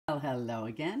Hello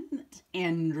again. It's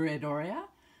Andrea Doria.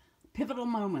 Pivotal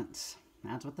moments.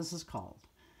 That's what this is called.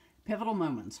 Pivotal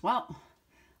moments. Well,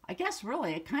 I guess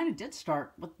really it kind of did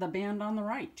start with the band on the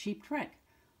right, Cheap Trick.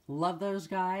 Love those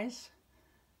guys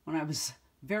when I was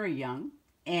very young.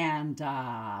 And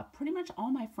pretty much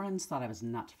all my friends thought I was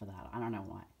nuts for that. I don't know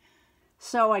why.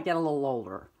 So I get a little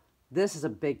older. This is a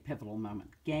big pivotal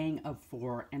moment. Gang of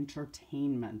Four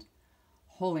Entertainment.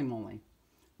 Holy moly.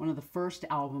 One of the first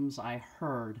albums I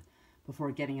heard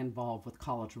before getting involved with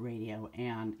college radio,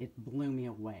 and it blew me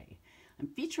away. I'm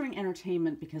featuring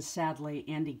entertainment because sadly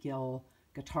Andy Gill,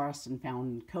 guitarist and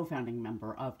co-founding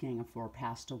member of Gang of Four,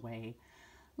 passed away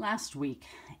last week,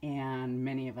 and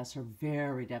many of us are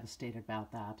very devastated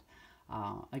about that.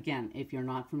 Again, if you're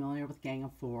not familiar with Gang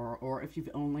of Four, or if you've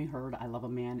only heard I Love a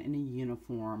Man in a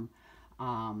Uniform,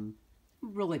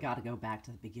 really got to go back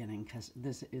to the beginning because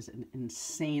this is an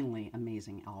insanely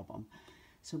amazing album.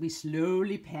 So we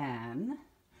slowly pan.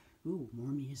 Ooh, more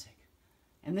music.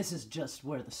 And this is just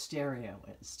where the stereo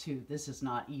is too. This is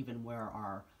not even where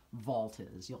our vault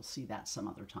is. You'll see that some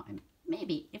other time.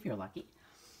 Maybe, if you're lucky.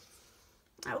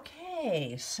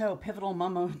 Okay, so pivotal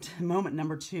moment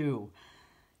number 2.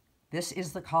 This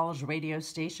is the college radio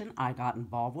station I got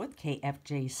involved with,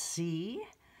 KFJC,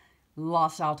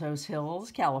 Los Altos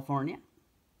Hills, California,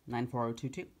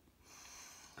 94022.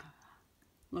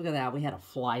 Look at that. We had a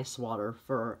fly swatter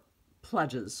for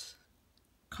pledges.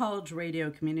 College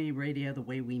radio, community radio, the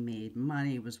way we made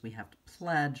money was we have to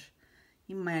pledge.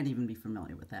 You might even be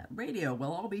familiar with that. Radio,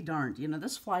 well, I'll be darned. You know,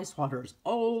 this fly swatter is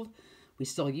old. We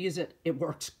still use it. It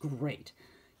works great.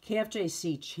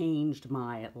 KFJC changed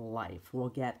my life. We'll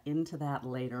get into that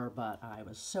later, but I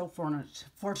was so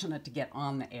fortunate to get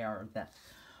on the air that,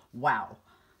 wow.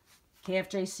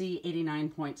 KFJC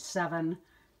 89.7.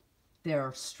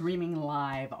 They're streaming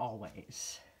live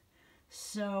always.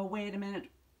 So, wait a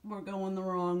minute. We're going the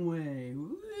wrong way.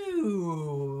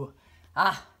 Woo!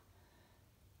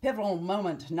 Pivotal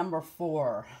moment number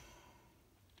 4.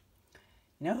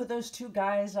 You know who those two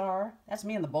guys are? That's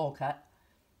me in the bowl cut.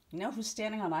 You know who's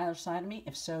standing on either side of me?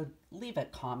 If so, leave a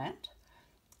comment.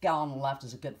 Gal on the left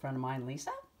is a good friend of mine,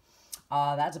 Lisa.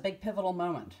 That's a big pivotal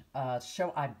moment.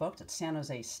 Show I booked at San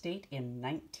Jose State in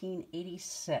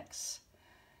 1986.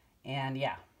 And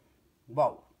yeah,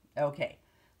 whoa, okay.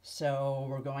 So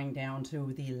we're going down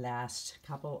to the last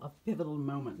couple of pivotal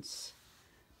moments.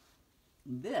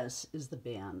 This is the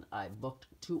band I booked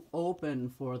to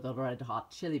open for the Red Hot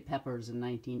Chili Peppers in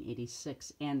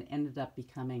 1986 and ended up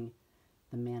becoming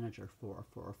the manager for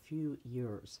a few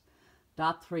years.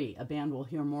 Dot 3, a band we'll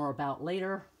hear more about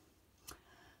later.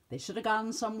 They should have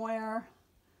gone somewhere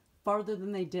farther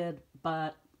than they did,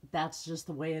 but that's just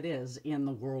the way it is in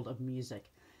the world of music.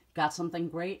 Got something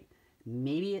great,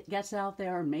 maybe it gets out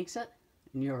there and makes it,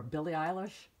 and you're Billie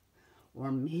Eilish,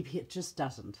 or maybe it just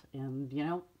doesn't. And, you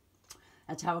know,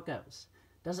 that's how it goes.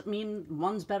 Doesn't mean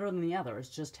one's better than the other. It's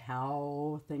just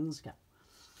how things go.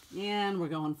 And we're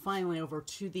going finally over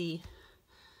to the,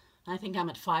 I think I'm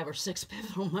at 5 or 6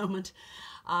 pivotal moment.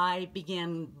 I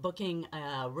began booking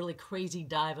a really crazy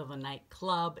dive of a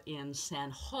nightclub in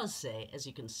San Jose, as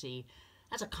you can see.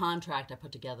 That's a contract I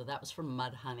put together. That was for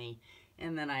Mudhoney.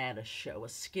 And then I had a show, a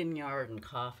Skin Yard and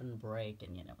Coffin Break,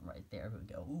 and, you know, right there we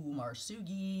go. Ooh,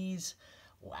 Marsugis.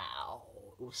 Wow.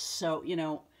 So, you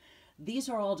know, these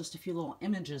are all just a few little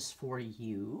images for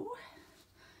you.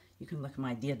 You can look at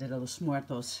my Dia de los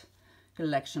Muertos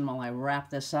collection while I wrap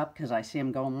this up, because I see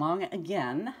I'm going long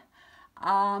again.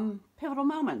 Pivotal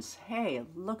moments. Hey,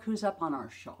 look who's up on our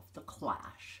shelf. The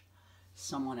Clash.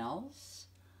 Someone else?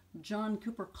 John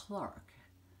Cooper Clarke.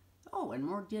 Oh, and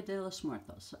more Dia de los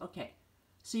Muertos. Okay.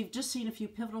 So you've just seen a few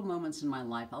pivotal moments in my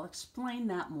life. I'll explain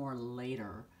that more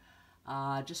later.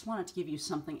 Just wanted to give you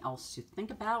something else to think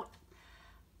about.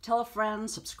 Tell a friend,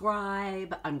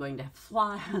 subscribe. I'm going to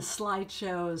have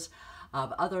slideshows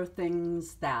of other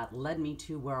things that led me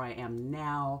to where I am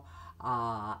now.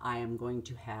 I am going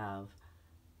to have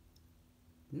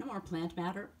no more plant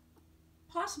matter,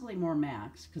 possibly more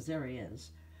Max, because there he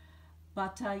is.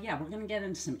 But yeah, we're going to get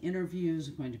into some interviews.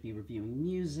 We're going to be reviewing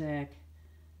music.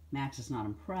 Max is not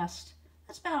impressed.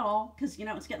 That's about all, because, you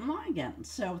know, it's getting long again.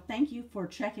 So thank you for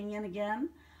checking in again.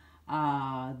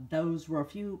 Those were a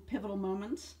few pivotal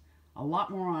moments. A lot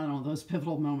more on all those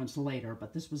pivotal moments later,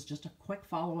 but this was just a quick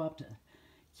follow-up to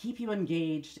keep you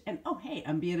engaged. And, oh, hey,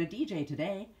 I'm being a DJ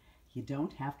today. You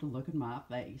don't have to look at my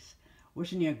face.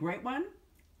 Wishing you a great one,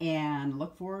 and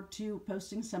look forward to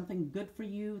posting something good for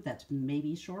you that's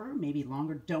maybe shorter, maybe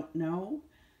longer, don't know.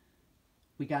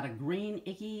 We got a green,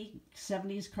 icky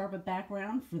 70s carpet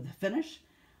background for the finish.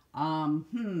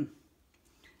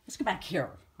 It's Let's go back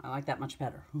here. I like that much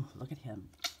better. Ooh, look at him.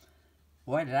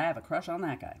 Boy, did I have a crush on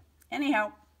that guy.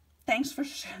 Anyhow, thanks for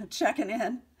checking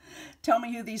in. Tell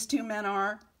me who these two men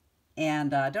are.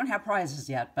 And don't have prizes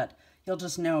yet, but you'll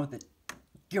just know that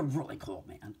you're really cool,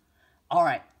 man. All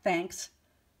right, thanks.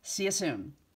 See you soon.